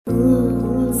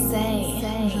Ooh, say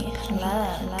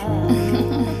love.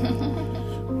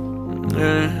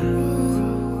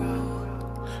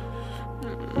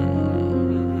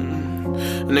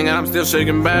 Nigga, I'm still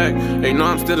shaking back. They know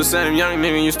I'm still the same young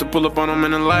nigga used to pull up on them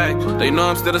in the light. They know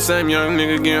I'm still the same young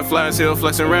nigga getting flies, hill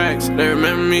flexing racks. They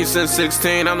remember me since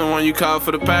 16, I'm the one you called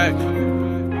for the pack.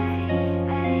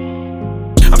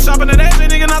 I'm shopping at AJ,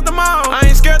 nigga, not the mall. I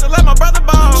ain't scared to let my brother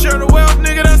ball. Share the wealth,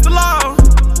 nigga, that's the law.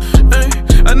 Ay,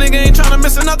 a nigga ain't tryna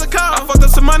miss another call. I fucked up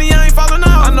some money, I ain't falling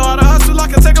off. I know how to hustle, I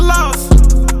can take a loss.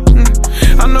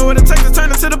 I know what it takes to turn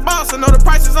into the boss. I know the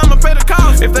prices, I'ma pay the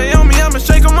cost. If they owe me, I'ma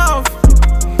shake them off.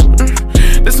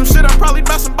 There's some shit I probably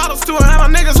buy some bottles to and have my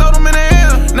niggas hold them in the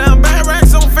air. Now I'm bad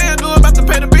racks on FanDuel, about to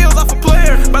pay the bills off a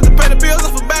player. About to pay the bills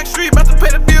off a Backstreet, about to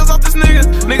pay the bills off this nigga.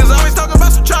 Niggas always talk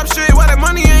about some chop shit, why that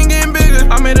money ain't getting bigger.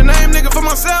 I made a name, nigga, for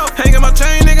myself. Hanging my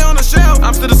chain, nigga, on the shelf.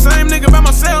 I'm still the same nigga by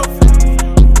myself.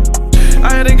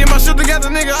 I had to get my shit together,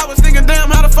 nigga. I was thinking,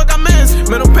 damn, how the fuck I missed.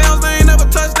 Middle pounds, they ain't never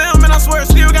touched down, man, I swear it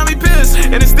still got me pissed.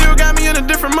 And it still got me in a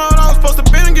different mode, I was supposed to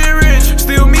been and get rich.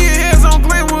 Still me and heads on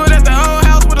Glenwood at the old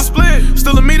house with a split.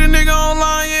 Still a meet a nigga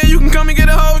online, yeah, you can come and get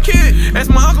a whole kit.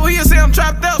 Ask my uncle, he'll say I'm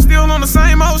trapped out, still on the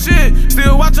same old shit.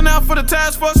 Still watching out for the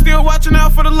task force, still watching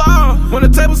out for the law. When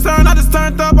the tables turn, I just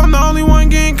turned up, I'm the only one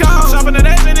getting called. Shopping at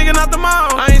AJ, nigga, not the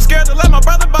mall. I ain't scared to let my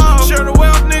brother ball. Share the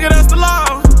wealth, nigga, that's the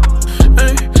law.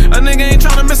 Ay, a nigga ain't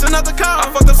tryna miss another call.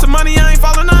 I fucked up some money, I ain't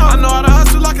falling off. I know how to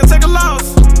hustle, I can take a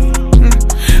loss.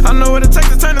 I know what it takes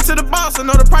to turn into the boss. I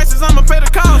know the prices, I'ma pay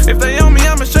the cost. If they owe me,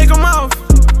 I'ma shake them off.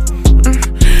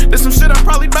 There's some shit I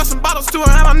probably buy some bottles to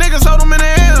and have my niggas hold them in the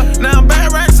air. Now I'm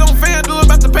bad racks on FanDuel,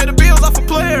 about to pay the bills off a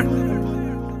player.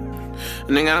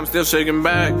 Nigga, I'm still shaking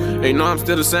back. They know I'm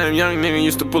still the same young nigga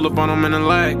used to pull up on them in the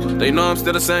light. They know I'm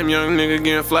still the same young nigga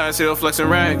getting flies, hill flexing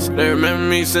racks. They remember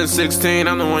me since 16,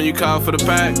 I'm the one you called for the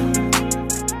pack.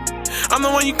 I'm the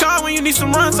one you call when you need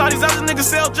some runs. All these other niggas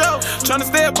sell jokes. Tryna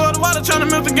stay above the water, tryna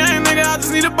milk the game, nigga, I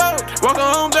just need a boat. Walking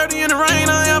home dirty in the rain,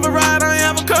 I ain't have a ride, I ain't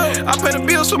have a coat. I pay the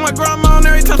bills for my grandma and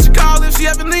every time she call if she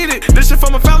ever need it. This shit for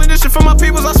my family, this shit for my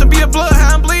peoples, I should be a blood,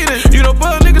 how I'm bleeding. You know,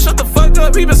 Bud, nigga, shut the fuck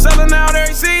up, he been selling out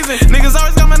every season. Niggas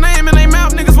always got my name in their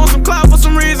mouth, niggas want some clout for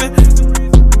some reason.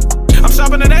 I'm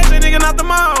shopping at AJ, nigga, not the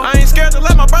mall. I ain't scared to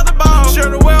let my brother ball.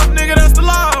 Share the wealth, nigga, that's the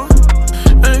law.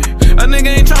 Ay, a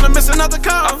nigga ain't tryna miss another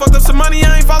call. I fucked up some money,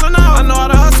 I ain't falling off. I know how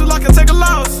to hustle, I can take a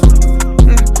loss.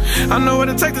 I know what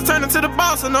it takes to turn into the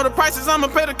boss. I know the prices, I'ma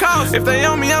pay the cost. If they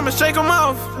owe me, I'ma shake them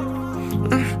off.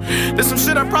 There's some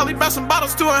shit I probably buy some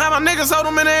bottles to and have my niggas hold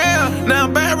them in the air. Now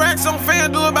I'm bad racks on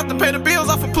FanDuel, about to pay the bills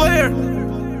off a player.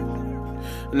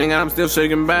 Nigga, I'm still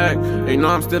shaking back. They know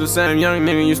I'm still the same young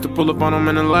nigga used to pull up on them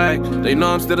in the light. They know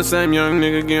I'm still the same young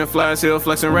nigga getting flies, hill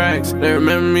flexing racks. They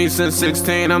remember me since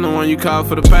 16, I'm the one you called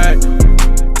for the pack.